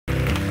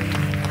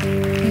Leave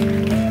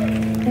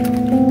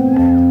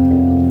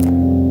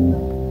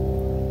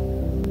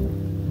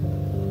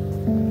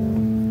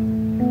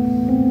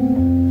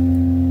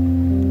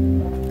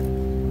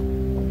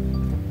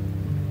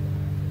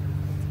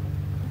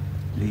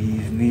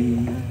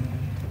me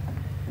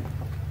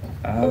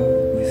out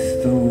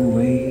with the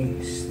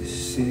waste.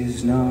 This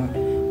is not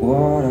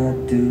what I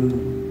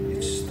do.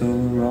 It's the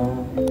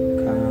wrong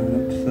kind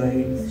of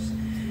place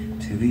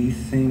to be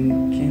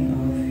thinking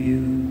of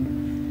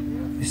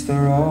you. It's the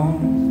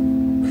wrong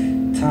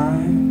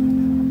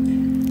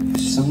time for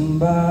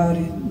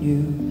somebody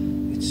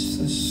new. It's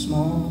a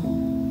small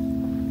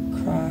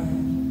cry,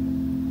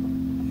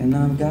 and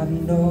I've got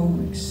no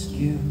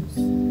excuse.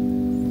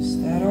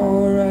 Is that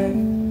alright?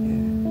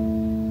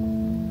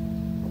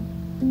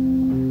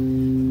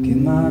 Get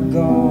my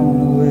gun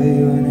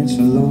away when it's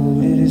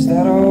loaded, is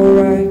that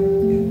alright?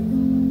 Yeah.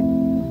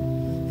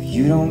 If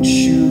you don't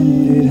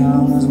shoot it,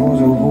 how am I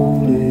supposed to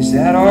hold it? Is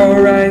that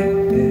alright?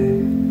 Yeah.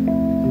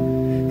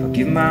 If I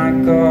give my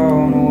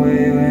gun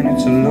away when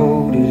it's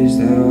loaded, is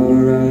that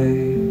alright?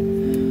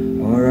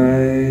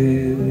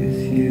 Alright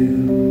with you?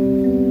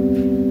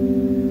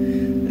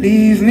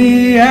 Leave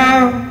me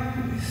out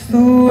with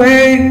the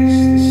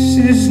waste. This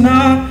is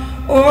not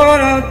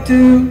what I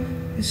do.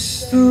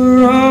 It's the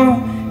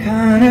wrong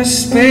kind of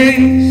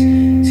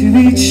space to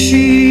be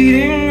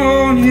cheating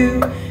on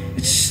you.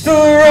 It's the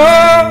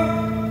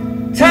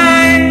wrong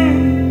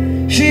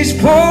time. She's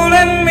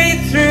pulling me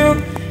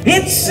through.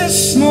 It's a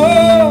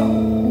small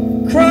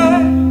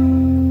cry,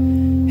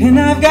 and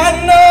I've got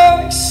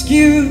no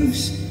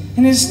excuse.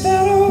 And is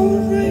that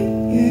alright?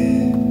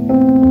 Yeah.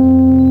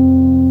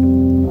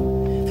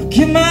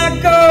 Forgive my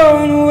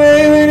gun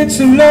away when it's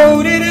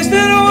loaded. Is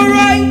that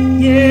alright?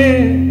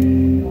 Yeah.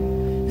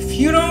 If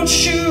you don't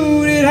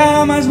shoot it,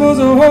 how am I supposed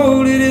to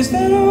hold it? Is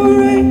that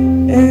alright?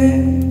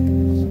 Yeah.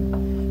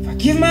 If I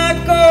give my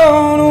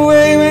gun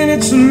away when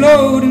it's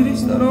loaded,